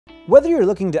Whether you're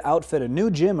looking to outfit a new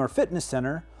gym or fitness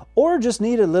center, or just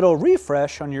need a little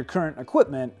refresh on your current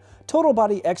equipment, Total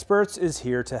Body Experts is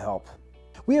here to help.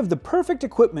 We have the perfect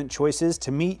equipment choices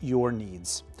to meet your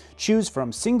needs. Choose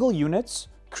from single units,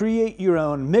 create your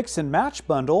own mix and match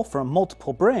bundle from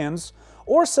multiple brands,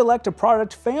 or select a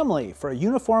product family for a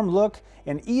uniform look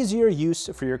and easier use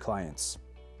for your clients.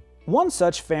 One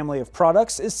such family of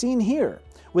products is seen here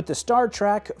with the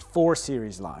StarTrack 4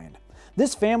 Series line.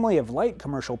 This family of light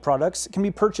commercial products can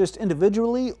be purchased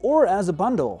individually or as a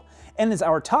bundle, and is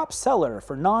our top seller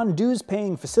for non-dues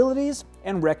paying facilities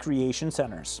and recreation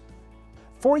centers.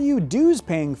 For you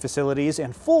dues-paying facilities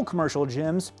and full commercial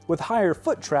gyms with higher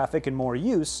foot traffic and more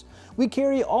use, we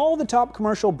carry all the top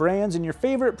commercial brands and your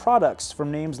favorite products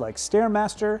from names like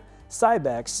Stairmaster,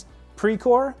 Cybex,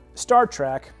 Precor,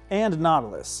 StarTrack, and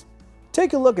Nautilus.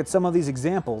 Take a look at some of these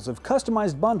examples of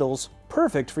customized bundles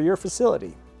perfect for your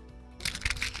facility.